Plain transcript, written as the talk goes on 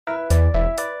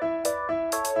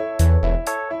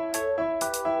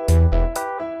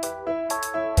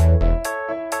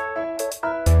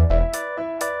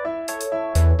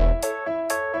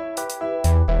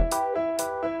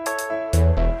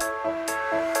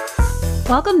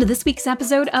Welcome to this week's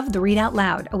episode of The Read Out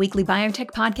Loud, a weekly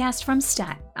biotech podcast from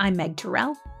Stat. I'm Meg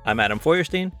Terrell. I'm Adam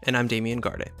Feuerstein. And I'm Damian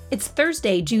Garde. It's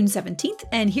Thursday, June 17th,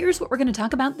 and here's what we're going to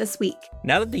talk about this week.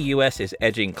 Now that the U.S. is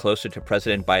edging closer to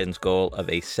President Biden's goal of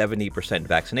a 70%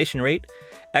 vaccination rate,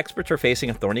 experts are facing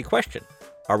a thorny question.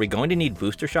 Are we going to need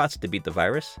booster shots to beat the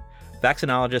virus?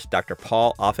 Vaccinologist Dr.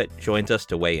 Paul Offit joins us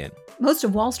to weigh in. Most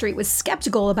of Wall Street was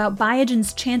skeptical about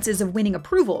Biogen's chances of winning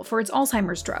approval for its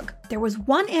Alzheimer's drug. There was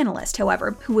one analyst,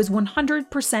 however, who was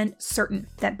 100% certain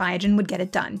that Biogen would get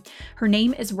it done. Her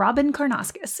name is Robyn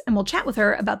Karnauskas, and we'll chat with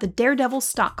her about the daredevil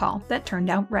stock call that turned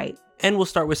out right. And we'll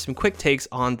start with some quick takes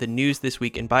on the news this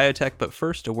week in biotech, but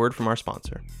first, a word from our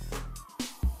sponsor.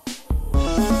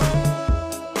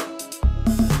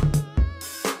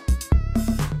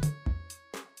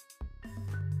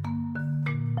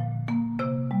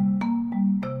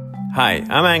 Hi,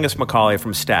 I'm Angus McCauley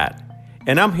from Stat,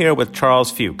 and I'm here with Charles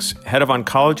Fuchs, Head of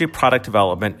Oncology Product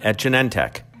Development at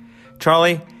Genentech.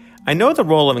 Charlie, I know the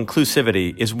role of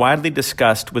inclusivity is widely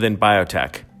discussed within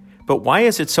biotech, but why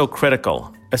is it so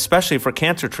critical, especially for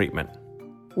cancer treatment?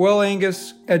 Well,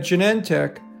 Angus, at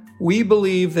Genentech, we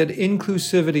believe that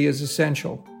inclusivity is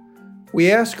essential.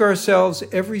 We ask ourselves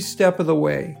every step of the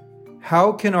way,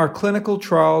 how can our clinical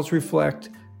trials reflect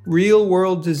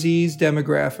real-world disease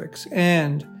demographics,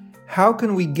 and how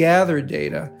can we gather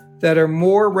data that are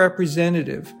more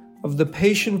representative of the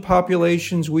patient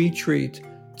populations we treat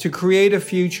to create a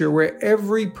future where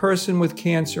every person with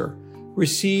cancer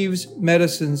receives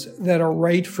medicines that are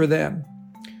right for them?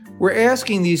 We're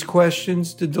asking these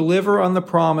questions to deliver on the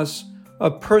promise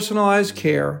of personalized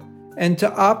care and to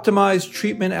optimize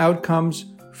treatment outcomes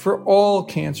for all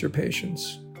cancer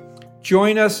patients.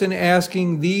 Join us in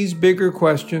asking these bigger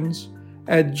questions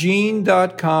at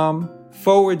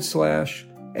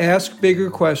gene.com/ask bigger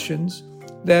questions.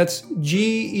 That's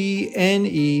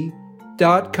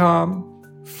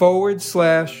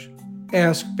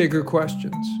GENE.com/ask bigger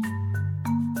questions.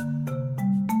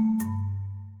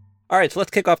 All right, so let's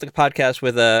kick off the podcast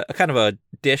with a kind of a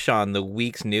dish on the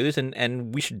week's news,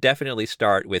 and we should definitely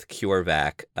start with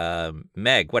CureVac.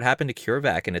 Meg, what happened to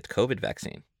CureVac and its COVID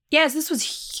vaccine? Yes, this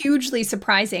was hugely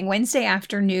surprising. Wednesday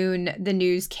afternoon, the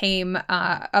news came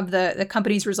of the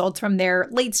company's results from their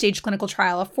late-stage clinical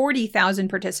trial of 40,000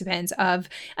 participants of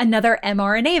another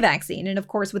mRNA vaccine. And of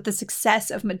course, with the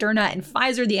success of Moderna and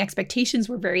Pfizer, the expectations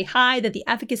were very high that the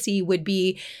efficacy would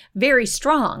be very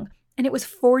strong. And it was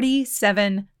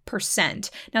 47%.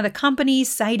 Now, the company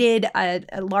cited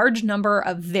a large number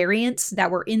of variants that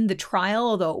were in the trial,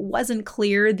 although it wasn't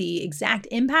clear the exact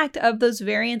impact of those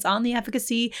variants on the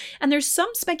efficacy. And there's some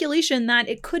speculation that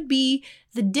it could be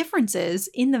the differences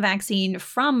in the vaccine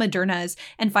from Moderna's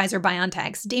and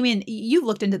Pfizer-BioNTech's. Damian, you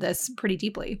looked into this pretty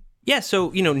deeply. Yeah, so,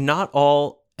 not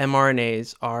all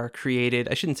mRNAs are created,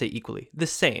 I shouldn't say equally, the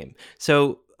same.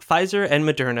 So Pfizer and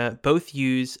Moderna both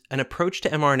use an approach to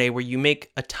mRNA where you make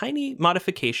a tiny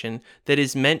modification that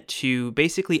is meant to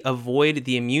basically avoid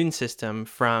the immune system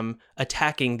from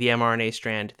attacking the mRNA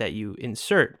strand that you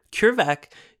insert. CureVac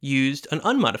used an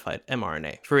unmodified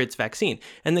mRNA for its vaccine.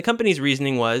 And the company's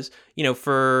reasoning was,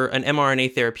 for an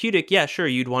mRNA therapeutic, yeah, sure,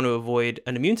 you'd want to avoid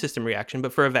an immune system reaction.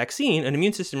 But for a vaccine, an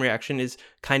immune system reaction is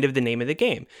kind of the name of the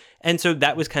game. And so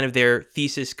that was kind of their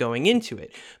thesis going into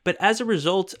it. But as a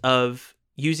result of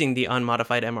using the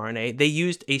unmodified mRNA, they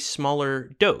used a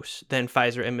smaller dose than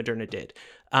Pfizer and Moderna did,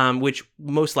 which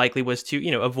most likely was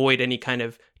to, avoid any kind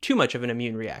of too much of an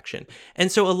immune reaction.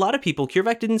 And so a lot of people,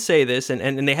 CureVac didn't say this,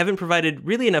 and they haven't provided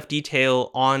really enough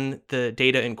detail on the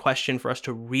data in question for us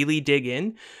to really dig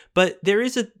in. But there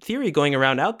is a theory going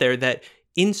around out there that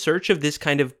in search of this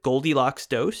kind of Goldilocks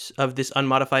dose of this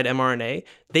unmodified mRNA,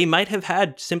 they might have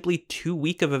had simply too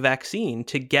weak of a vaccine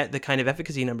to get the kind of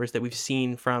efficacy numbers that we've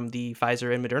seen from the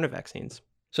Pfizer and Moderna vaccines.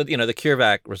 So, the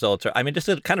CureVac results are, just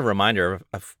a kind of reminder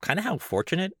of kind of how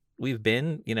fortunate we've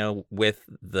been, with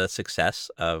the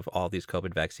success of all these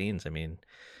COVID vaccines.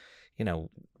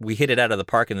 We hit it out of the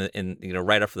park in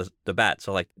right off the bat.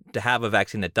 So to have a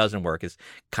vaccine that doesn't work is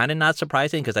kind of not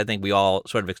surprising because I think we all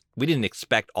we didn't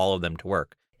expect all of them to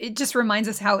work. It just reminds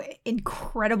us how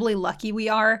incredibly lucky we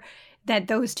are that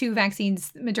those two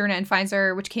vaccines, Moderna and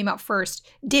Pfizer, which came out first,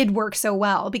 did work so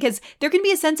well, because there can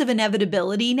be a sense of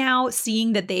inevitability now,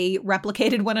 seeing that they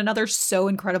replicated one another so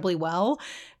incredibly well,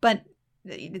 but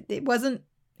it wasn't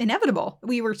inevitable.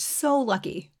 We were so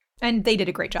lucky. And they did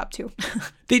a great job, too.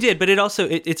 They did, but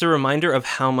it's a reminder of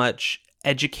how much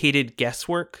educated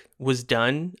guesswork was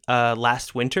done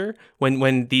last winter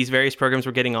when these various programs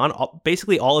were getting on.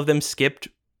 Basically, all of them skipped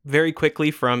very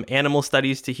quickly from animal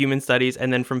studies to human studies,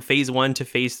 and then from phase 1 to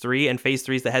phase 3, and phase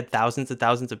 3s that had thousands and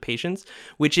thousands of patients,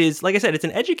 which is, like I said, it's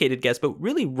an educated guess, but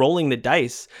really rolling the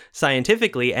dice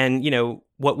scientifically. And,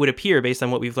 what would appear based on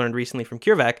what we've learned recently from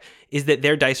CureVac is that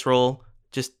their dice roll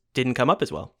just didn't come up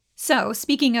as well. So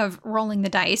speaking of rolling the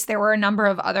dice, there were a number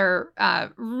of other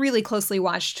really closely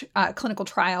watched clinical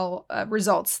trial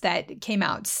results that came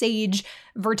out. Sage,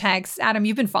 Vertex. Adam,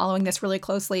 you've been following this really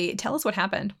closely. Tell us what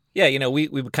happened. Yeah, we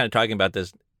were kind of talking about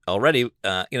this already.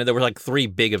 There were like 3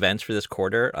 big events for this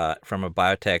quarter from a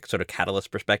biotech sort of catalyst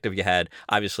perspective. You had,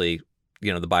 obviously,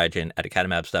 the Biogen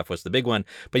aducanumab stuff was the big one.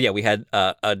 But yeah, we had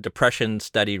a depression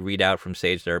study readout from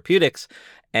Sage Therapeutics.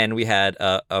 And we had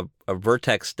a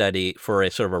Vertex study for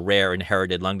a sort of a rare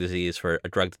inherited lung disease for a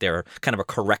drug that they were kind of a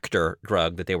corrector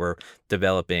drug that they were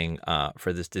developing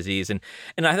for this disease. And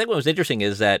I think what was interesting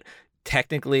is that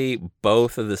technically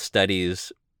both of the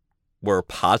studies were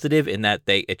positive in that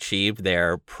they achieved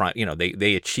their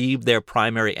they achieved their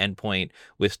primary endpoint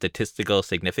with statistical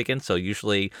significance. So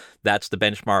usually that's the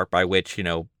benchmark by which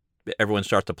everyone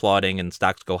starts applauding and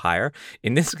stocks go higher.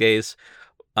 In this case,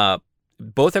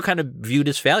 both are kind of viewed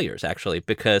as failures, actually,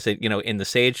 because, in the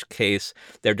Sage case,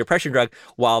 their depression drug,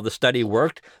 while the study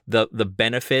worked, the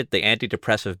benefit, the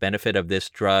antidepressive benefit of this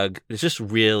drug is just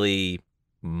really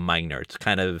minor.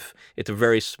 It's a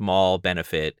very small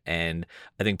benefit. And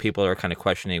I think people are kind of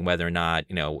questioning whether or not,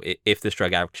 if this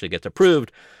drug actually gets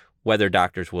approved, whether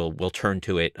doctors will turn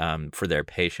to it for their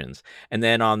patients. And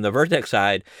then on the Vertex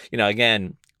side,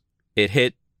 again, it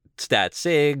hit stat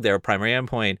sig, their primary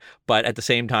endpoint, but at the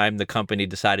same time, the company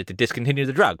decided to discontinue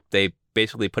the drug. They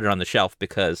basically put it on the shelf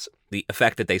because the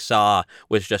effect that they saw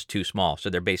was just too small. So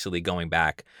they're basically going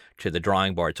back to the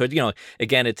drawing board. So,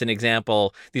 again, it's an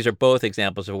example. These are both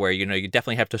examples of where, you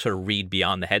definitely have to sort of read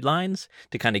beyond the headlines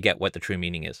to kind of get what the true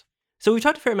meaning is. So we've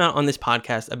talked a fair amount on this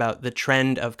podcast about the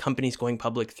trend of companies going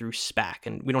public through SPAC,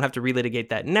 and we don't have to relitigate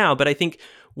that now, but I think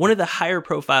one of the higher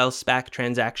profile SPAC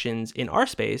transactions in our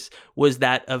space was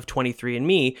that of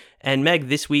 23andMe. And Meg,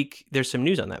 this week, there's some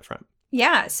news on that front.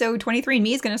 Yeah, so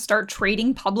 23andMe is going to start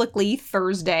trading publicly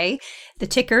Thursday. The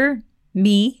ticker,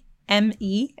 ME,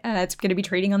 M-E, it's going to be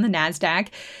trading on the NASDAQ.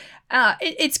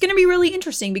 It's going to be really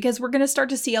interesting because we're going to start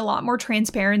to see a lot more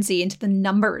transparency into the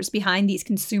numbers behind these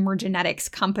consumer genetics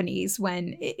companies.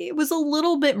 When it was a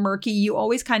little bit murky, you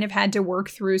always kind of had to work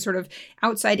through sort of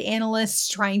outside analysts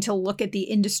trying to look at the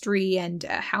industry and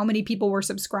how many people were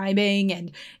subscribing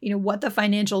and, what the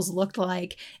financials looked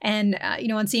like. And,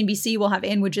 on CNBC, we'll have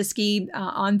Ann Wojcicki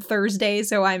on Thursday.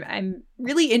 So I'm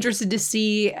really interested to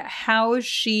see how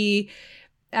she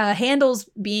handles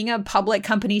being a public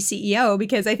company CEO,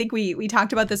 because I think we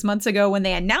talked about this months ago when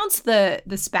they announced the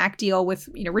SPAC deal with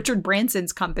Richard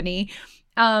Branson's company.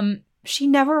 She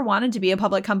never wanted to be a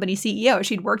public company CEO.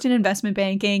 She'd worked in investment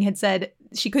banking, had said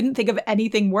she couldn't think of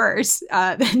anything worse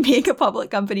than being a public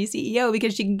company CEO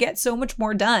because she can get so much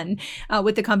more done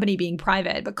with the company being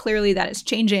private. But clearly that is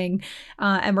changing,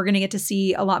 and we're going to get to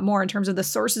see a lot more in terms of the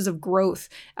sources of growth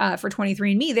for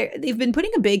 23andMe. They've been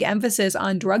putting a big emphasis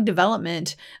on drug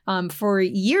development for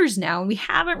years now, and we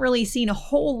haven't really seen a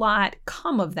whole lot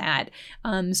come of that.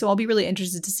 So I'll be really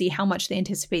interested to see how much they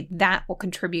anticipate that will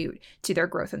contribute to their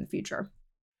growth in the future.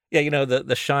 Yeah,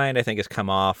 the shine, I think, has come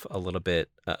off a little bit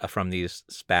from these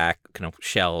SPAC kind of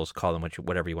shells, call them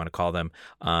whatever you want to call them.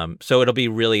 So it'll be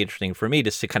really interesting for me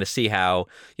to kind of see how,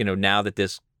 now that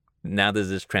this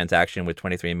transaction with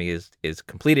 23andMe is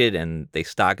completed and the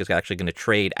stock is actually going to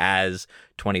trade as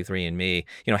 23andMe,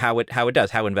 how it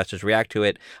does, how investors react to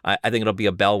it. I think it'll be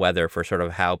a bellwether for sort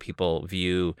of how people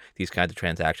view these kinds of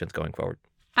transactions going forward.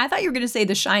 I thought you were going to say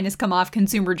the shine has come off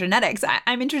consumer genetics.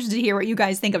 I'm interested to hear what you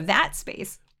guys think of that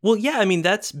space. Well, yeah, I mean,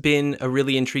 that's been a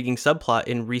really intriguing subplot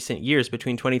in recent years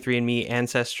between 23andMe,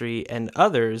 Ancestry, and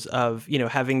others of,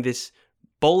 having this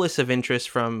bolus of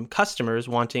interest from customers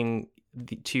wanting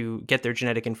to get their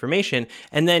genetic information.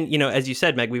 And then, as you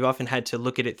said, Meg, we've often had to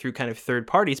look at it through kind of third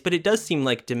parties, but it does seem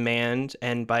like demand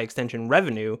and by extension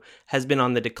revenue has been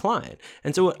on the decline.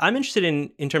 And so what I'm interested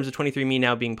in terms of 23andMe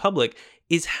now being public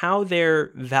is how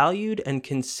they're valued and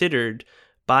considered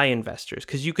by investors.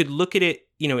 Because you could look at it,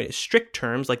 in strict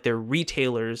terms, like they're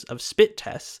retailers of spit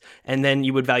tests, and then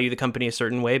you would value the company a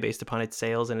certain way based upon its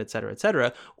sales and et cetera, et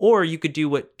cetera. Or you could do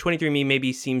what 23andMe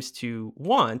maybe seems to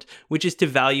want, which is to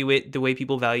value it the way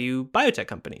people value biotech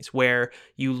companies, where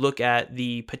you look at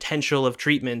the potential of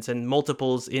treatments and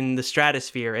multiples in the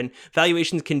stratosphere, and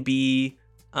valuations can be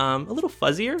a little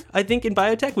fuzzier, I think, in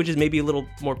biotech, which is maybe a little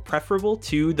more preferable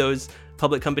to those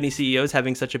public company CEOs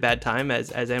having such a bad time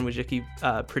as Anne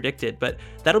Wojcicki predicted. But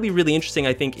that'll be really interesting,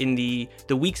 I think, in the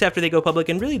weeks after they go public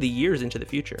and really the years into the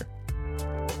future.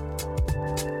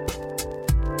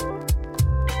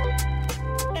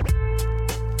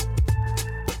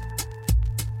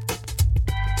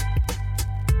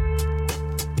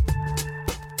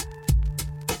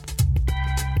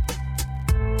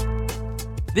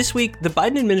 This week, the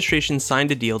Biden administration signed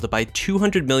a deal to buy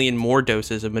 200 million more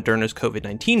doses of Moderna's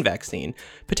COVID-19 vaccine,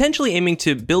 potentially aiming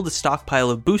to build a stockpile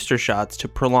of booster shots to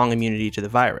prolong immunity to the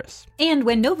virus. And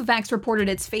when Novavax reported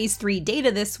its phase 3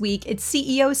 data this week, its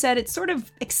CEO said it's sort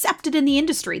of accepted in the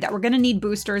industry that we're going to need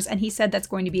boosters, and he said that's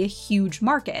going to be a huge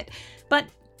market. But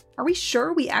are we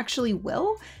sure we actually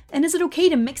will? And is it okay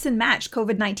to mix and match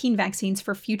COVID-19 vaccines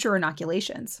for future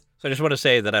inoculations? So I just want to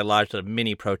say that I lodged a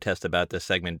mini protest about this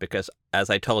segment because,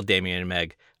 as I told Damien and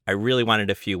Meg, I really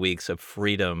wanted a few weeks of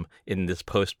freedom in this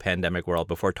post-pandemic world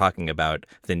before talking about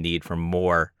the need for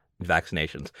more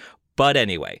vaccinations. But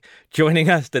anyway,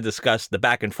 joining us to discuss the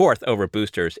back and forth over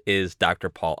boosters is Dr.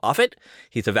 Paul Offit.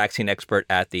 He's a vaccine expert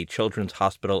at the Children's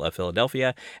Hospital of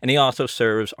Philadelphia, and he also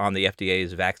serves on the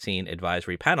FDA's Vaccine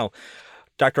Advisory Panel.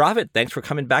 Dr. Offit, thanks for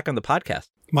coming back on the podcast.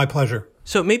 My pleasure.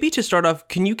 So maybe to start off,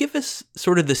 can you give us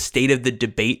sort of the state of the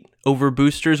debate over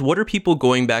boosters? What are people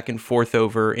going back and forth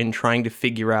over in trying to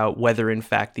figure out whether, in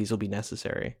fact, these will be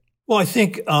necessary? Well, I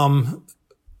think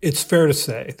it's fair to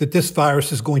say that this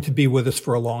virus is going to be with us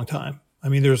for a long time. I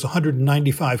mean, there's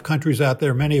 195 countries out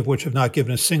there, many of which have not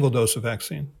given a single dose of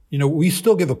vaccine. You know, we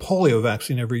still give a polio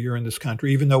vaccine every year in this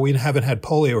country, even though we haven't had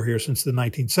polio here since the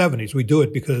 1970s. We do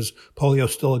it because polio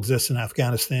still exists in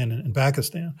Afghanistan and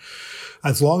Pakistan.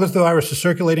 As long as the virus is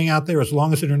circulating out there, as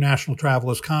long as international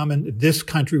travel is common, this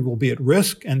country will be at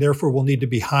risk and therefore will need to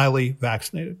be highly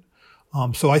vaccinated.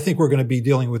 So I think we're going to be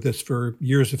dealing with this for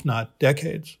years, if not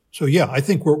decades. So yeah, I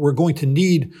think we're going to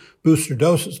need booster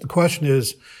doses. The question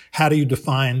is, how do you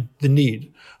define the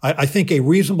need? I think a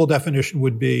reasonable definition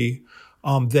would be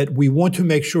that we want to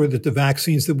make sure that the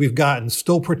vaccines that we've gotten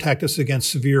still protect us against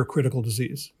severe critical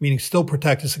disease, meaning still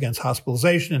protect us against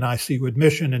hospitalization and ICU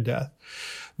admission and death.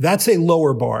 That's a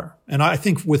lower bar. And I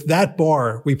think with that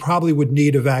bar, we probably would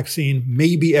need a vaccine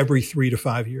maybe every 3 to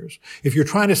 5 years. If you're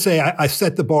trying to say, I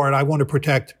set the bar and I want to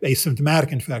protect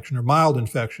asymptomatic infection or mild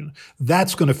infection,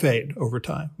 that's going to fade over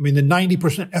time. I mean, the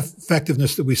 90%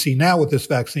 effectiveness that we see now with this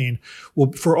vaccine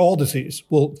will, for all disease,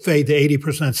 will fade to 80%,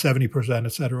 70%,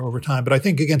 et cetera, over time. But I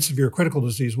think against severe critical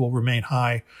disease will remain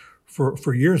high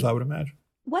for years, I would imagine.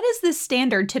 What is the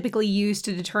standard typically used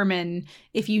to determine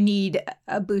if you need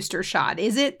a booster shot?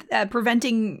 Is it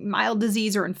preventing mild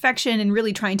disease or infection and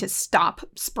really trying to stop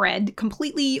spread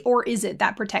completely? Or is it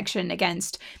that protection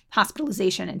against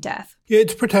hospitalization and death? Yeah,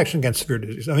 it's protection against severe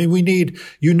disease. I mean, we need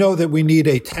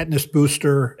a tetanus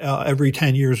booster every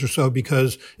 10 years or so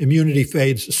because immunity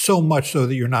fades so much so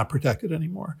that you're not protected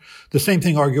anymore. The same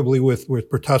thing arguably with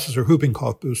pertussis or whooping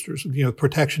cough boosters. You know,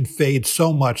 protection fades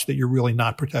so much that you're really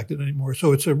not protected anymore.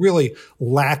 So it's a really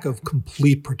lack of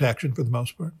complete protection for the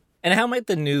most part. And how might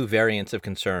the new variants of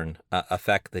concern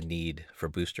affect the need for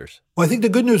boosters? Well, I think the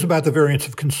good news about the variants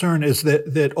of concern is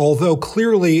that although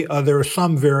clearly there are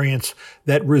some variants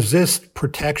that resist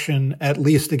protection, at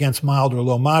least against mild or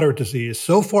low moderate disease,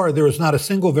 so far there is not a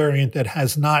single variant that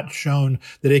has not shown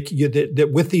that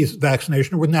with these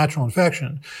vaccination or with natural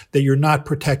infection, that you're not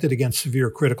protected against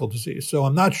severe critical disease. So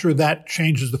I'm not sure that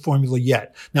changes the formula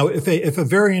yet. Now, if a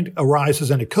variant arises,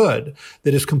 and it could,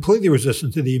 that is completely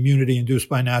resistant to the immunity induced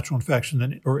by natural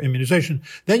infection or immunization,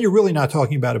 then you're really not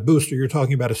talking about a booster. You're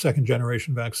talking about a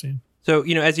second-generation vaccine. So,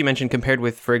 you know, as you mentioned, compared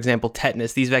with, for example,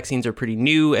 tetanus, these vaccines are pretty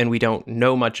new and we don't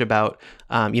know much about,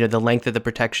 the length of the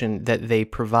protection that they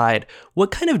provide.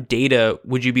 What kind of data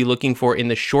would you be looking for in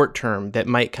the short term that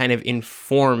might kind of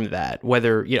inform that?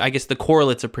 Whether, I guess the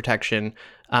correlates of protection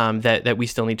that we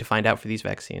still need to find out for these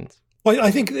vaccines? Well,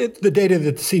 I think the data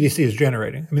that the CDC is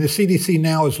generating. I mean, the CDC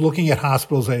now is looking at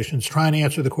hospitalizations, trying to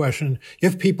answer the question,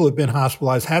 if people have been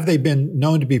hospitalized, have they been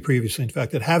known to be previously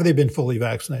infected? Have they been fully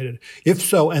vaccinated? If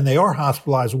so, and they are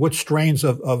hospitalized, what strains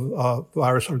of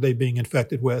virus are they being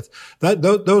infected with?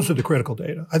 Those are the critical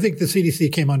data. I think the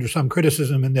CDC came under some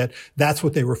criticism in that that's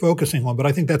what they were focusing on, but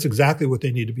I think that's exactly what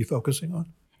they need to be focusing on.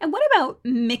 And what about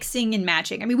mixing and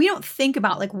matching? I mean, we don't think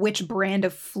about like which brand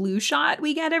of flu shot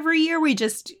we get every year. We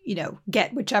just,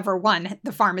 get whichever one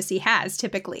the pharmacy has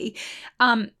typically.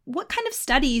 What kind of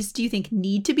studies do you think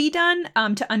need to be done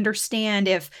to understand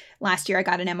if last year I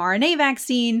got an mRNA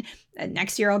vaccine,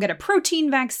 next year I'll get a protein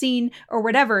vaccine, or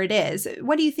whatever it is?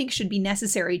 What do you think should be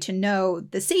necessary to know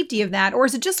the safety of that? Or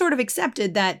is it just sort of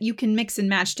accepted that you can mix and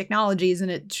match technologies and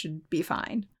it should be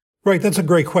fine? Right. That's a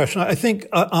great question. I think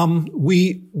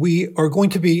we are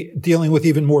going to be dealing with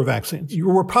even more vaccines.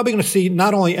 We're probably going to see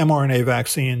not only mRNA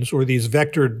vaccines or these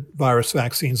vectored virus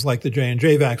vaccines like the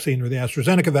J&J vaccine or the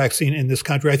AstraZeneca vaccine in this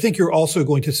country. I think you're also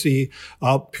going to see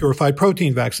purified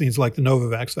protein vaccines like the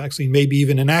Novavax vaccine, maybe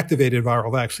even inactivated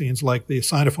viral vaccines like the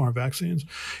Sinopharm vaccines.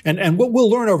 And what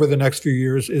we'll learn over the next few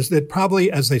years is that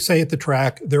probably, as they say at the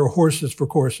track, there are horses for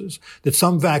courses, that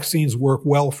some vaccines work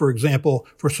well, for example,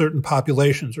 for certain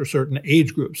populations or certain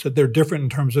age groups, that they're different in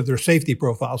terms of their safety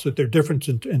profiles, that they're different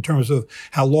in terms of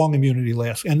how long immunity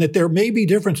lasts, and that there may be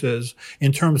differences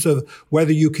in terms of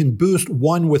whether you can boost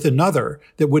one with another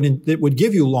that would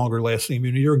give you longer lasting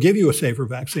immunity or give you a safer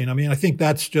vaccine. I mean, I think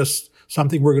that's just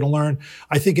something we're going to learn.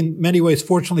 I think in many ways,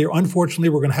 fortunately or unfortunately,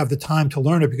 we're going to have the time to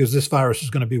learn it because this virus is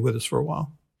going to be with us for a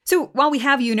while. So while we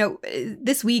have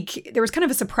this week, there was kind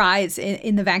of a surprise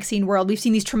in the vaccine world. We've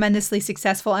seen these tremendously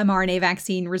successful mRNA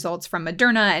vaccine results from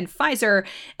Moderna and Pfizer.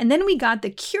 And then we got the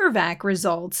CureVac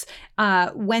results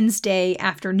Wednesday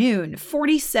afternoon,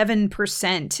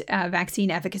 47% vaccine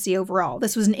efficacy overall.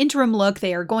 This was an interim look.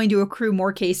 They are going to accrue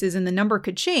more cases and the number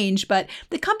could change, but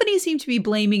the companies seem to be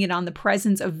blaming it on the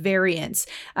presence of variants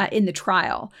in the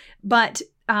trial. But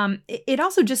it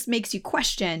also just makes you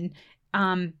question,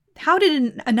 how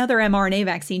did another mRNA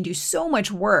vaccine do so much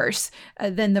worse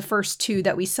than the first two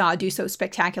that we saw do so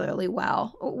spectacularly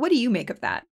well? What do you make of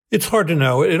that? It's hard to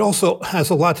know. It also has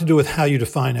a lot to do with how you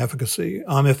define efficacy.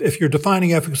 If you're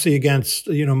defining efficacy against,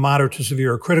 moderate to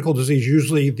severe or critical disease,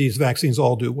 usually these vaccines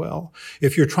all do well.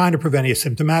 If you're trying to prevent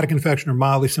asymptomatic infection or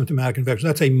mildly symptomatic infection,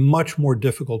 that's a much more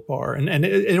difficult bar. And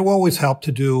it will always help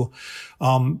to do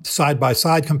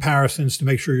side-by-side comparisons to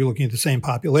make sure you're looking at the same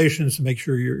populations, to make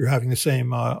sure you're having the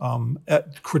same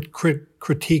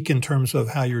critique in terms of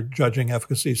how you're judging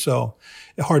efficacy. So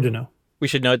hard to know. We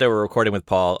should note that we're recording with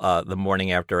Paul the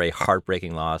morning after a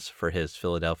heartbreaking loss for his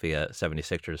Philadelphia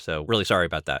 76ers. So really sorry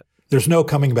about that. There's no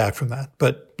coming back from that.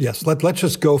 But yes, let's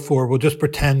just go forward. We'll just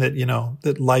pretend that,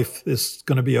 that life is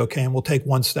going to be okay, and we'll take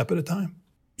one step at a time.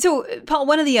 So, Paul,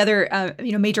 one of the other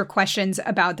major questions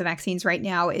about the vaccines right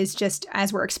now is just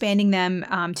as we're expanding them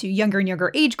to younger and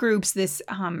younger age groups, this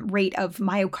rate of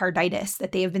myocarditis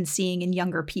that they have been seeing in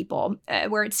younger people,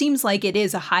 where it seems like it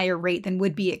is a higher rate than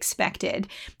would be expected.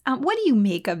 What do you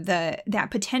make of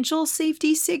that potential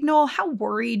safety signal? How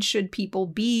worried should people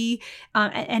be?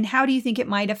 And how do you think it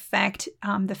might affect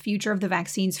the future of the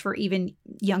vaccines for even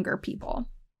younger people?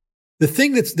 The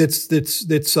thing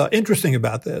that's interesting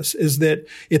about this is that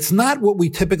it's not what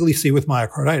we typically see with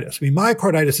myocarditis. I mean,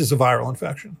 myocarditis is a viral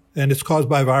infection, and it's caused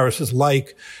by viruses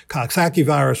like Coxsackie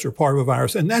virus or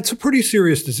parvovirus, and that's a pretty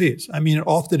serious disease. I mean,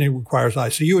 often it requires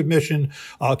ICU admission.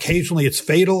 Occasionally, it's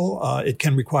fatal. It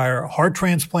can require heart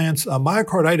transplants. Viral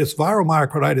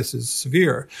myocarditis is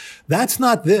severe. That's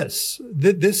not this.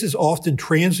 This is often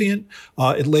transient.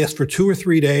 It lasts for 2 or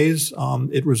 3 days.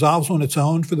 It resolves on its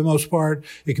own for the most part.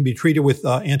 It can be treated with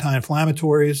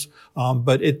anti-inflammatories,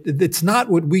 but it's not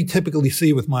what we typically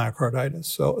see with myocarditis.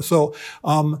 So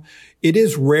it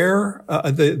is rare.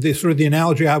 The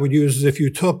analogy I would use is if you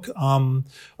took,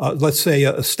 let's say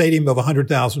a stadium of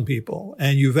 100,000 people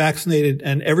and you vaccinated,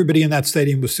 and everybody in that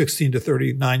stadium was 16 to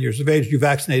 39 years of age, you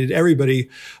vaccinated everybody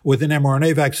with an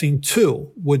mRNA vaccine,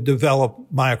 2 would develop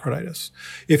myocarditis.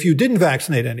 If you didn't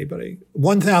vaccinate anybody,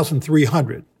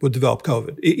 1,300 would develop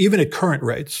COVID. Even at current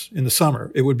rates in the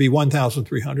summer, it would be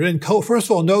 1,300. And first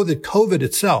of all, know that COVID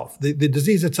itself, the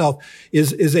disease itself,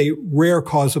 is a rare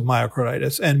cause of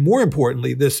myocarditis. And more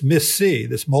importantly, this MIS-C,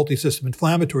 this multisystem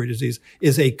inflammatory disease,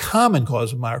 is a common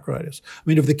cause of myocarditis. I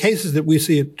mean, of the cases that we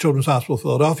see at Children's Hospital of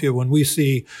Philadelphia, when we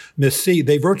see MIS-C,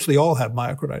 they virtually all have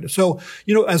myocarditis. So,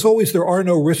 as always, there are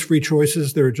no risk-free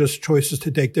choices. There are just choices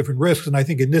to take different risks. And I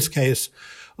think in this case,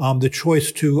 the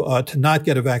choice to not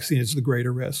get a vaccine is the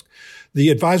greater risk. The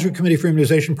Advisory Committee for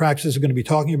Immunization Practices are going to be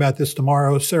talking about this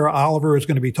tomorrow. Sarah Oliver is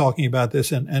going to be talking about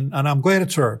this, and I'm glad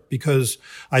it's her, because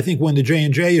I think when the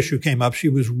J&J issue came up, she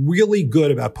was really good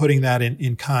about putting that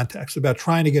in context, about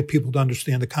trying to get people to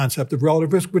understand the concept of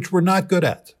relative risk, which we're not good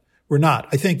at. We're not.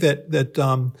 I think that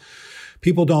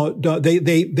people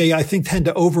they I think tend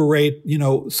to overrate,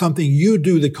 something you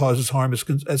do that causes harm as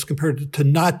compared to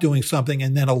not doing something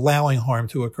and then allowing harm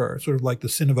to occur, sort of like the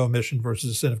sin of omission versus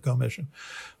the sin of commission.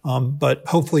 But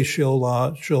hopefully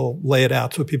she'll lay it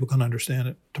out so people can understand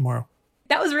it tomorrow.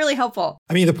 That was really helpful.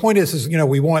 I mean, the point is,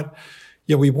 we want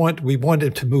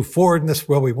it to move forward in this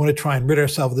world. We want to try and rid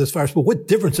ourselves of this virus. But what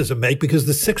difference does it make? Because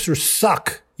the Sixers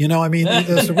suck. It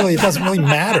doesn't really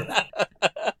matter.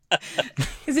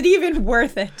 Is it even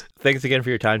worth it? Thanks again for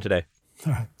your time today.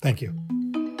 All right. Thank you.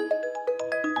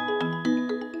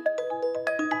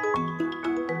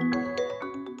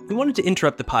 We wanted to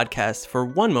interrupt the podcast for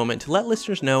one moment to let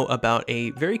listeners know about a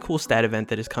very cool STAT event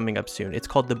that is coming up soon. It's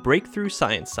called the Breakthrough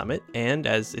Science Summit, and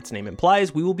as its name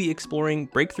implies, we will be exploring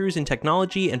breakthroughs in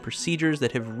technology and procedures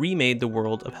that have remade the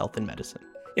world of health and medicine.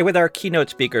 Yeah, with our keynote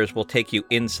speakers, we'll take you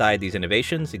inside these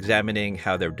innovations, examining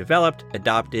how they're developed,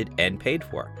 adopted, and paid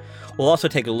for. We'll also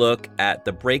take a look at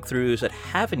the breakthroughs that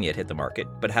haven't yet hit the market,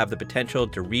 but have the potential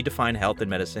to redefine health and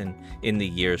medicine in the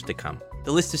years to come.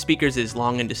 The list of speakers is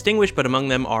long and distinguished, but among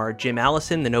them are Jim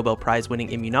Allison, the Nobel Prize-winning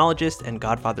immunologist and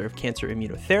godfather of cancer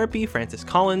immunotherapy, Francis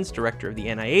Collins, director of the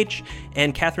NIH,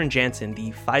 and Katherine Jansen,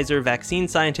 the Pfizer vaccine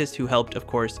scientist who helped, of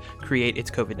course, create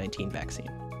its COVID-19 vaccine.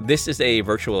 This is a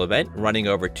virtual event running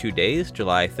over 2 days,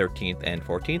 July 13th and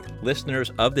 14th.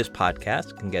 Listeners of this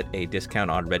podcast can get a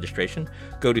discount on registration.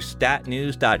 Go to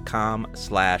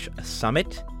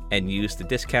statnews.com/summit and use the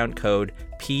discount code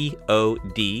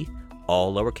POD,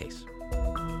 all lowercase.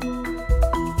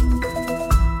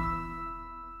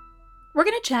 We're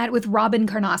going to chat with Robyn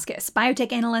Karnauskas,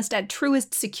 biotech analyst at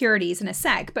Truist Securities, in a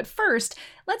sec. But first,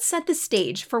 let's set the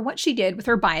stage for what she did with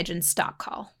her Biogen stock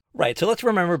call. Right. So let's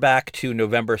remember back to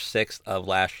November 6th of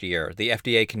last year. The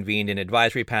FDA convened an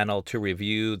advisory panel to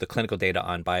review the clinical data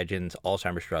on Biogen's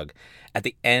Alzheimer's drug. At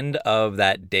the end of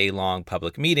that day-long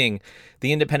public meeting,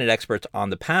 the independent experts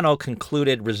on the panel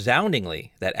concluded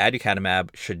resoundingly that aducanumab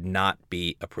should not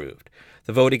be approved.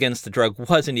 The vote against the drug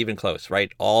wasn't even close,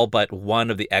 right? All but one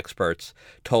of the experts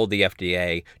told the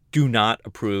FDA, do not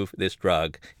approve this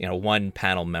drug. One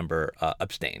panel member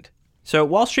abstained. So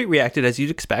Wall Street reacted as you'd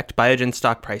expect. Biogen's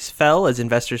stock price fell as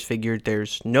investors figured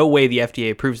there's no way the FDA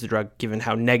approves the drug given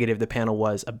how negative the panel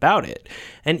was about it.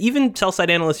 And even sell-side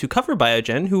analysts who cover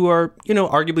Biogen, who are,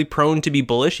 arguably prone to be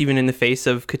bullish even in the face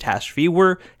of catastrophe,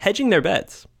 were hedging their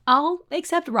bets. All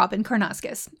except Robyn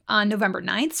Karnauskas. On November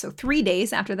 9th, so 3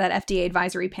 days after that FDA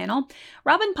advisory panel,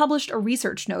 Robyn published a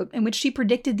research note in which she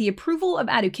predicted the approval of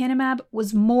aducanumab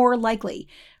was more likely.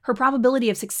 Her probability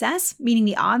of success, meaning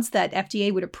the odds that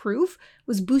FDA would approve,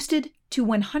 was boosted to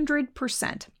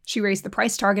 100%. She raised the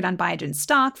price target on Biogen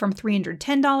stock from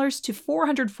 $310 to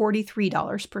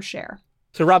 $443 per share.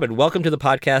 So, Robyn, welcome to the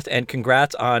podcast, and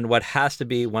congrats on what has to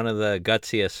be one of the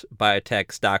gutsiest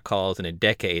biotech stock calls in a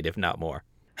decade, if not more.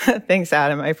 Thanks,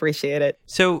 Adam. I appreciate it.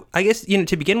 So I guess,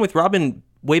 to begin with, Robyn,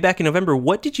 way back in November,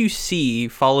 what did you see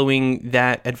following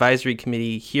that advisory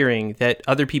committee hearing that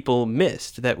other people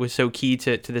missed that was so key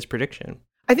to this prediction?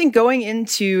 I think going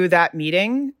into that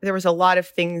meeting, there was a lot of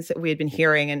things that we had been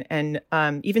hearing and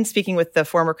even speaking with the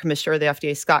former commissioner of the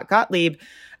FDA, Scott Gottlieb,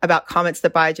 about comments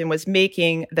that Biogen was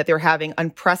making, that they were having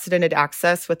unprecedented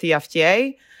access with the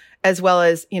FDA, as well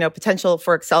as, potential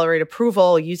for accelerated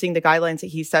approval using the guidelines that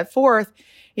he set forth.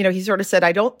 He sort of said,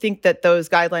 I don't think that those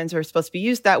guidelines are supposed to be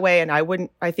used that way. And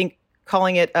I think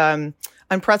calling it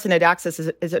unprecedented access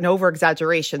is an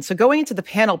over-exaggeration. So going into the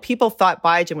panel, people thought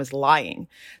Biogen was lying,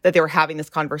 that they were having this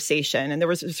conversation. And there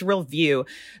was this real view.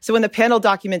 So when the panel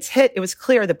documents hit, it was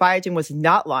clear that Biogen was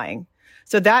not lying.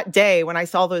 So that day, when I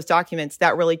saw those documents,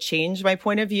 that really changed my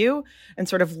point of view and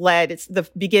sort of it's the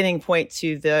beginning point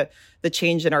to the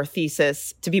change in our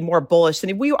thesis to be more bullish.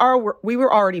 And we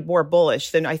were already more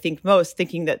bullish than I think most,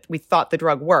 thinking that we thought the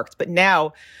drug worked. But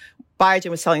now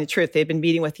Biogen was telling the truth. They'd been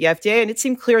meeting with the FDA, and it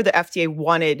seemed clear the FDA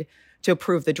wanted to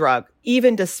approve the drug,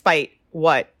 even despite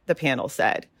what the panel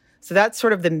said. So that's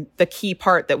sort of the key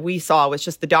part that we saw was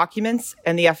just the documents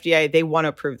and the FDA, they want to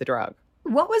approve the drug.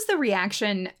 What was the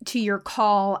reaction to your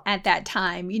call at that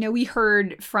time? We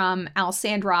heard from Al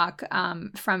Sandrock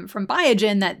from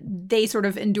Biogen that they sort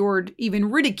of endured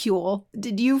even ridicule.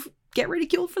 Did you get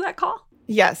ridiculed for that call?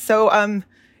 Yes. So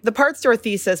the parts to our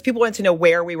thesis, people wanted to know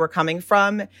where we were coming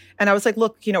from. And I was like,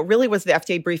 look, really was the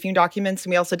FDA briefing documents.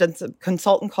 And we also did some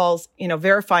consultant calls,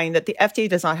 verifying that the FDA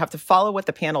does not have to follow what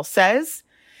the panel says.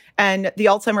 And the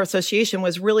Alzheimer Association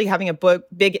was really having a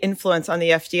big influence on the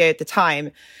FDA at the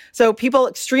time. So people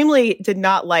extremely did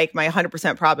not like my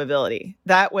 100% probability.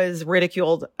 That was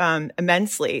ridiculed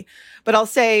immensely. But I'll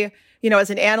say, as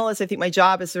an analyst, I think my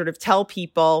job is sort of tell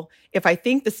people, if I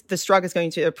think this drug is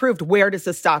going to be approved, where does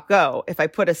the stock go? If I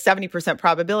put a 70%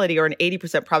 probability or an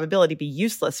 80% probability, be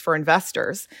useless for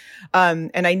investors.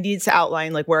 And I need to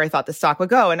outline like where I thought the stock would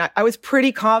go. And I was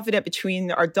pretty confident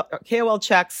between our KOL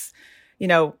checks,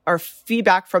 our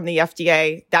feedback from the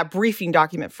FDA, that briefing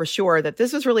document for sure, that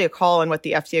this was really a call on what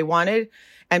the FDA wanted.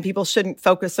 And people shouldn't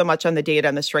focus so much on the data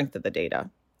and the strength of the data.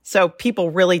 So people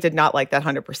really did not like that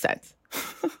 100%.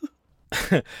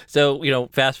 So,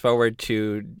 fast forward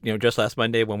to, just last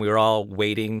Monday when we were all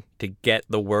waiting to get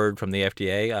the word from the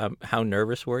FDA. How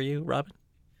nervous were you, Robyn?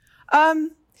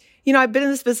 I've been in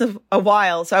this business a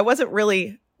while, so I wasn't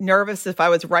really nervous if I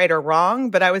was right or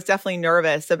wrong, but I was definitely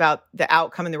nervous about the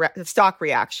outcome and the stock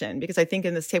reaction, because I think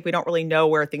in this tape, we don't really know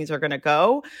where things are going to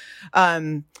go.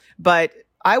 But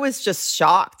I was just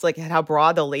shocked, like at how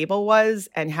broad the label was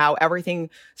and how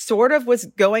everything sort of was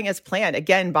going as planned.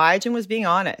 Again, Biogen was being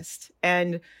honest,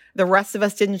 and the rest of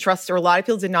us didn't trust, or a lot of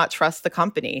people did not trust the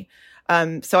company.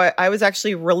 So I was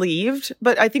actually relieved,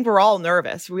 but I think we're all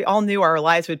nervous. We all knew our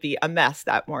lives would be a mess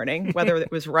that morning, whether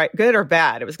it was good or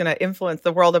bad. It was going to influence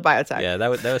the world of biotech. Yeah, that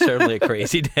was certainly a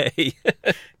crazy day.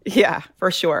 Yeah,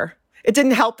 for sure. It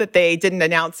didn't help that they didn't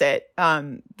announce it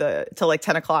till like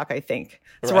 10 o'clock, I think.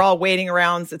 So We're all waiting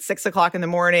around at 6 o'clock in the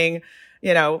morning,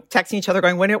 texting each other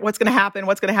going, what's going to happen?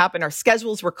 What's going to happen? Our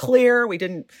schedules were clear. We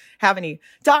didn't have any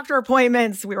doctor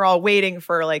appointments. We were all waiting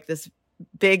for like this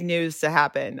big news to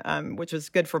happen, which was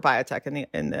good for biotech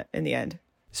in the end.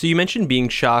 So you mentioned being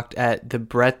shocked at the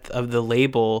breadth of the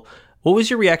label. What was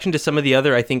your reaction to some of the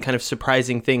other, I think, kind of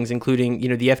surprising things, including,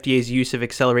 the FDA's use of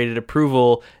accelerated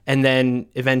approval, and then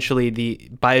eventually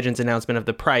the Biogen's announcement of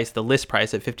the price, the list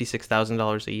price at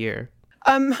 $56,000 a year?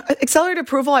 Accelerated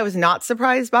approval, I was not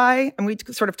surprised by. And we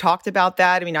sort of talked about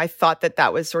that. I mean, I thought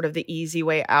that was sort of the easy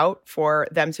way out for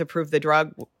them to approve the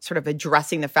drug, sort of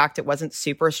addressing the fact it wasn't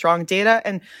super strong data.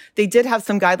 And they did have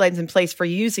some guidelines in place for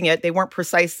using it. They weren't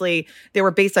they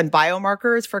were based on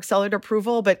biomarkers for accelerated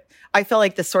approval, but I felt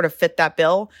like this sort of fit that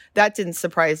bill. That didn't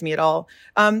surprise me at all.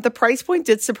 The price point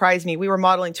did surprise me. We were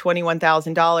modeling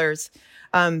 $21,000.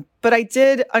 But I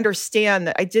did understand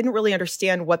that I didn't really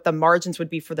understand what the margins would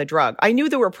be for the drug. I knew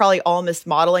that we're probably all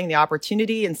mismodeling the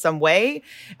opportunity in some way.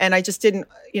 And I just didn't,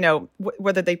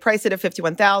 whether they price it at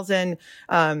 $51,000,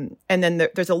 and then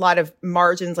there's a lot of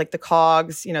margins like the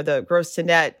COGS, the gross to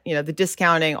net, the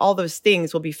discounting, all those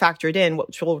things will be factored in,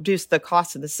 which will reduce the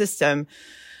cost of the system.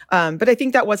 But I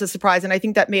think that was a surprise. And I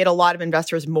think that made a lot of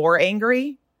investors more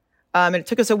angry. And it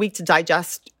took us a week to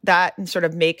digest that and sort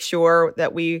of make sure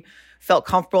that we felt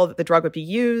comfortable that the drug would be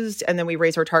used. And then we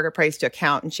raised our target price to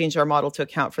account and changed our model to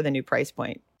account for the new price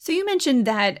point. So you mentioned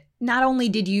that not only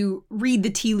did you read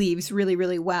the tea leaves really,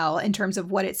 really well in terms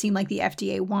of what it seemed like the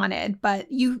FDA wanted,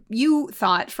 but you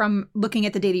thought from looking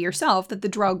at the data yourself that the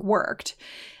drug worked.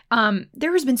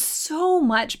 There has been so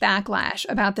much backlash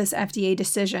about this FDA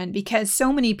decision because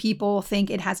so many people think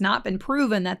it has not been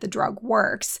proven that the drug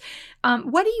works.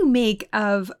 What do you make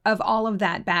of all of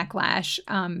that backlash?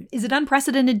 Is it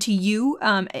unprecedented to you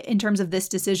in terms of this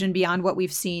decision beyond what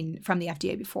we've seen from the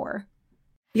FDA before?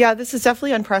 Yeah, this is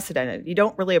definitely unprecedented. You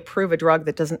don't really approve a drug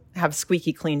that doesn't have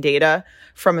squeaky clean data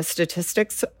from a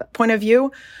statistics point of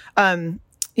view.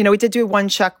 We did do one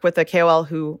check with a KOL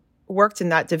who worked in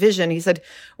that division. He said,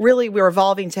 really, we're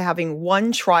evolving to having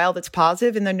one trial that's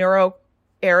positive in the neuro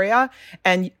area,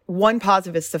 and one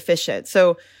positive is sufficient.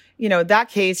 So, that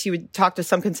case, you would talk to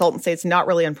some consultants, say it's not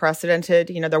really unprecedented.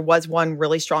 There was one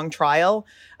really strong trial,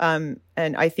 and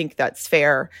I think that's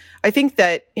fair. I think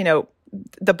that,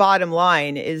 the bottom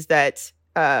line is that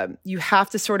you have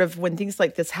to sort of, when things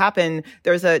like this happen,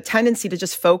 there's a tendency to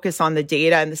just focus on the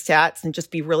data and the stats and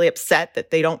just be really upset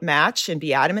that they don't match and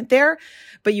be adamant there.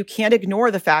 But you can't ignore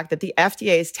the fact that the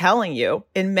FDA is telling you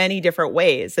in many different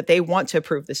ways that they want to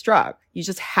approve this drug. You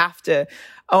just have to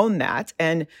own that.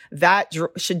 And that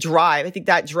should drive, I think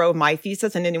that drove my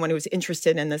thesis and anyone who was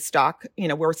interested in this stock.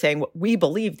 We're saying we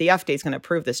believe the FDA is going to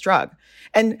approve this drug.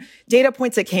 And data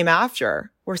points that came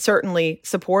after were certainly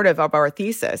supportive of our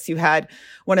thesis. You had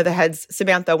one of the heads,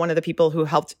 Samantha, one of the people who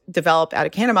helped develop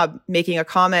aducanumab, making a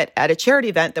comment at a charity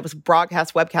event that was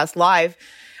broadcast, webcast live,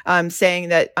 saying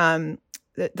that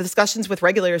the discussions with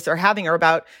regulators they're having are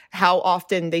about how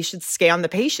often they should scan the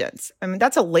patients. I mean,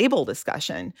 that's a label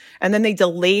discussion. And then they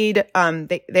delayed,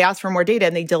 they asked for more data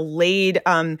and they delayed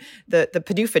the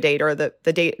PDUFA date or the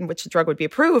date in which the drug would be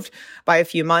approved by a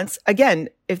few months. Again,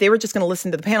 if they were just going to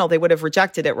listen to the panel, they would have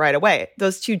rejected it right away.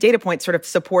 Those two data points sort of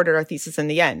supported our thesis in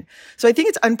the end. So I think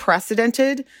it's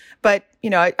unprecedented, but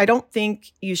I don't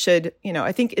think you should,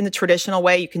 I think in the traditional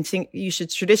way, you should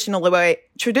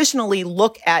traditionally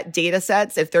look at data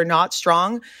sets. If they're not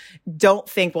strong, don't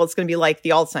think, well, it's going to be like the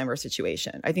Alzheimer's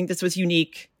situation. I think this was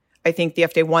unique. I think the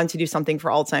FDA wanted to do something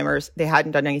for Alzheimer's. They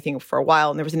hadn't done anything for a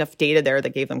while, and there was enough data there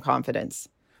that gave them confidence.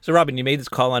 So, Robyn, you made this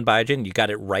call on Biogen. You got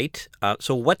it right.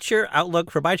 So what's your outlook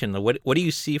for Biogen? What do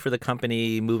you see for the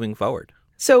company moving forward?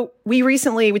 So we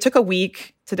took a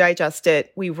week to digest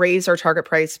it. We raised our target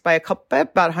price by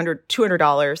about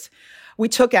 $200. We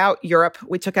took out Europe.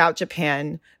 We took out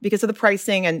Japan because of the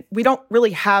pricing. And we don't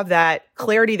really have that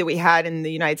clarity that we had in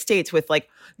the United States with like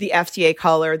the FDA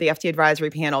color, the FDA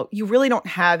advisory panel. You really don't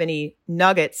have any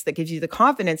nuggets that gives you the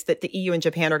confidence that the EU and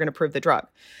Japan are going to approve the drug.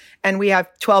 And we have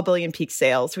 12 billion peak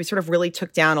sales. We sort of really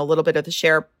took down a little bit of the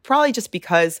share, probably just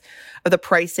because of the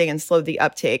pricing and slowed the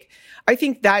uptake. I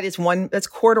think that's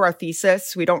core to our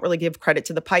thesis. We don't really give credit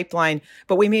to the pipeline,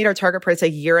 but we made our target price a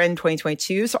year-end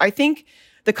 2022. So I think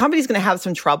the company's going to have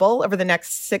some trouble over the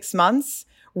next 6 months,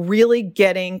 really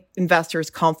getting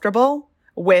investors comfortable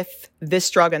with this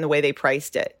drug and the way they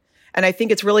priced it. And I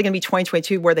think it's really going to be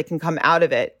 2022 where they can come out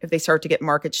of it if they start to get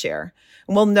market share.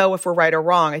 And we'll know if we're right or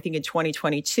wrong, I think, in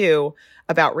 2022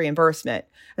 about reimbursement.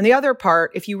 And the other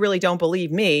part, if you really don't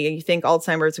believe me and you think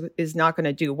Alzheimer's is not going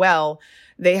to do well,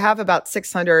 they have about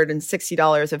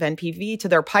 $660 of NPV to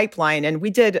their pipeline. And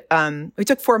we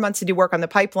took 4 months to do work on the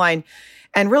pipeline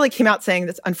and really came out saying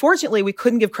that, unfortunately, we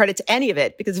couldn't give credit to any of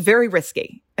it because it's very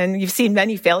risky. And you've seen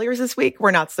many failures this week.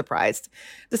 We're not surprised.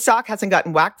 The stock hasn't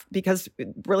gotten whacked because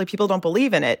really people don't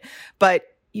believe in it. But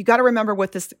you got to remember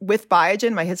with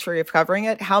Biogen, my history of covering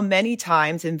it, how many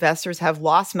times investors have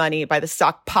lost money by the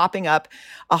stock popping up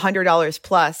 $100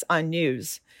 plus on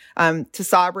news.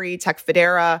 Tysabri,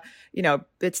 Tecfidera,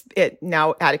 it's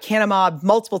now aducanumab,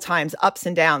 multiple times, ups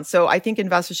and downs. So I think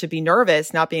investors should be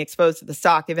nervous not being exposed to the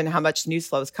stock, given how much news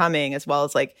flow is coming, as well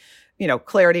as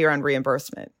clarity around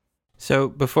reimbursement. So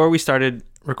before we started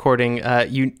recording,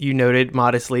 you noted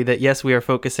modestly that, yes, we are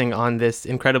focusing on this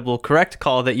incredible correct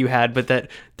call that you had, but that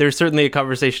there's certainly a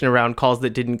conversation around calls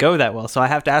that didn't go that well. So I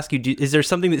have to ask you, is there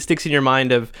something that sticks in your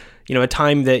mind of, a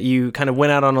time that you kind of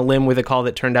went out on a limb with a call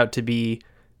that turned out to be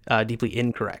deeply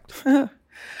incorrect?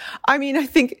 I mean, I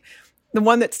think the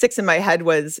one that sticks in my head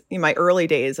was in my early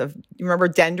days of, you remember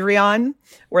Dendreon,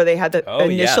 where they had the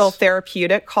initial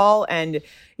therapeutic call. And,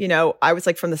 I was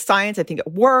like, from the science, I think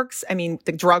it works. I mean,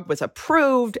 the drug was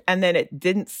approved and then it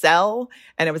didn't sell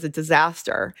and it was a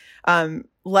disaster.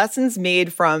 Lessons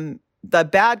made from the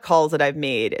bad calls that I've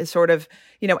made is sort of,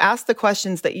 ask the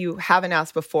questions that you haven't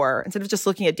asked before. Instead of just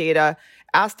looking at data,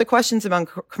 ask the questions about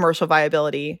commercial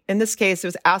viability. In this case, it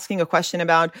was asking a question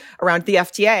around the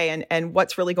FDA and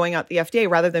what's really going on at the FDA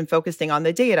rather than focusing on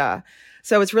the data.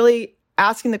 So it's really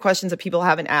asking the questions that people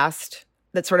haven't asked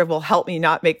that sort of will help me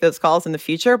not make those calls in the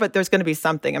future, but there's going to be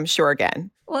something, I'm sure,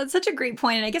 again. Well, it's such a great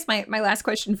point. And I guess my last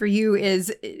question for you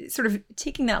is sort of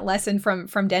taking that lesson from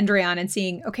Dendreon and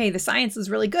seeing, okay, the science is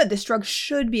really good. This drug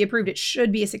should be approved. It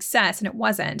should be a success, and it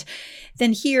wasn't.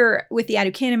 Then here with the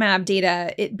aducanumab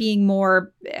data, it being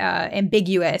more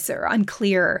ambiguous or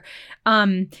unclear,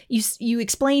 you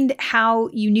explained how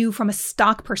you knew from a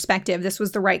stock perspective this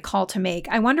was the right call to make.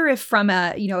 I wonder if from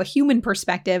a human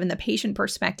perspective and the patient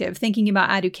perspective, thinking about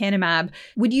aducanumab,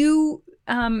 would you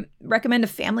recommend a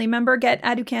family member get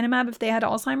aducanumab if they had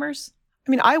Alzheimer's?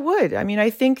 I mean, I would. I mean, I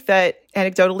think that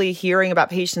anecdotally hearing about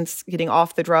patients getting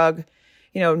off the drug,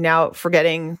 now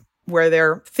forgetting where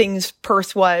their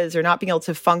purse was or not being able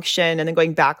to function and then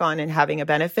going back on and having a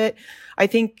benefit, I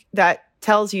think that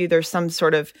tells you there's some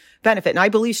sort of benefit. And I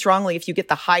believe strongly if you get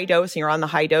the high dose and you're on the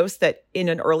high dose, that in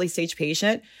an early stage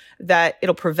patient, that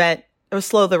it'll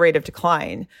slow the rate of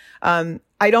decline.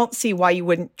 I don't see why you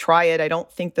wouldn't try it. I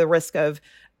don't think the risk of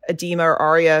edema or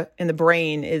ARIA in the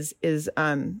brain is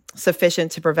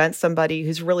sufficient to prevent somebody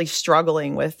who's really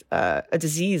struggling with a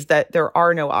disease that there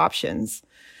are no options.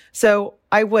 So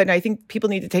I think people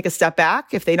need to take a step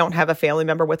back if they don't have a family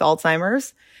member with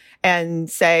Alzheimer's and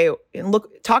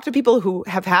talk to people who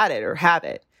have had it or have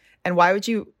it. And why would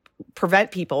you prevent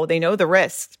people? They know the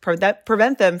risks.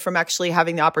 Prevent them from actually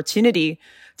having the opportunity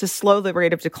to slow the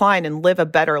rate of decline and live a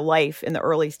better life in the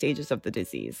early stages of the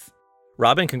disease.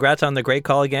 Robyn, congrats on the great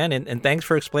call again, and thanks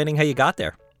for explaining how you got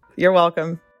there. You're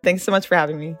welcome. Thanks so much for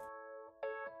having me.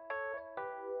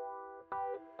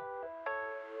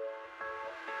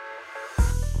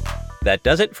 That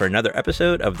does it for another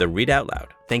episode of the Read Out Loud.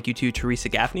 Thank you to Teresa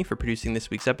Gaffney for producing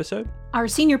this week's episode. Our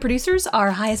senior producers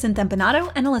are Hyacinth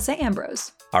Empanato and Alyssa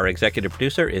Ambrose. Our executive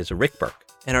producer is Rick Burke.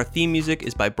 And our theme music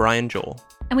is by Brian Joel.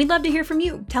 And we'd love to hear from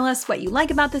you. Tell us what you like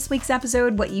about this week's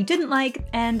episode, what you didn't like,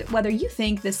 and whether you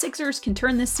think the Sixers can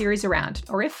turn this series around,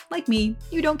 or if, like me,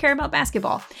 you don't care about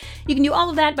basketball. You can do all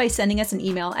of that by sending us an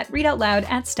email at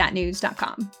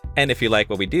readoutloud@statnews.com. And if you like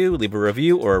what we do, leave a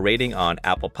review or a rating on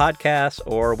Apple Podcasts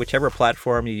or whichever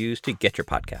platform you use to get your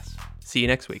podcasts. See you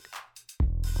next week.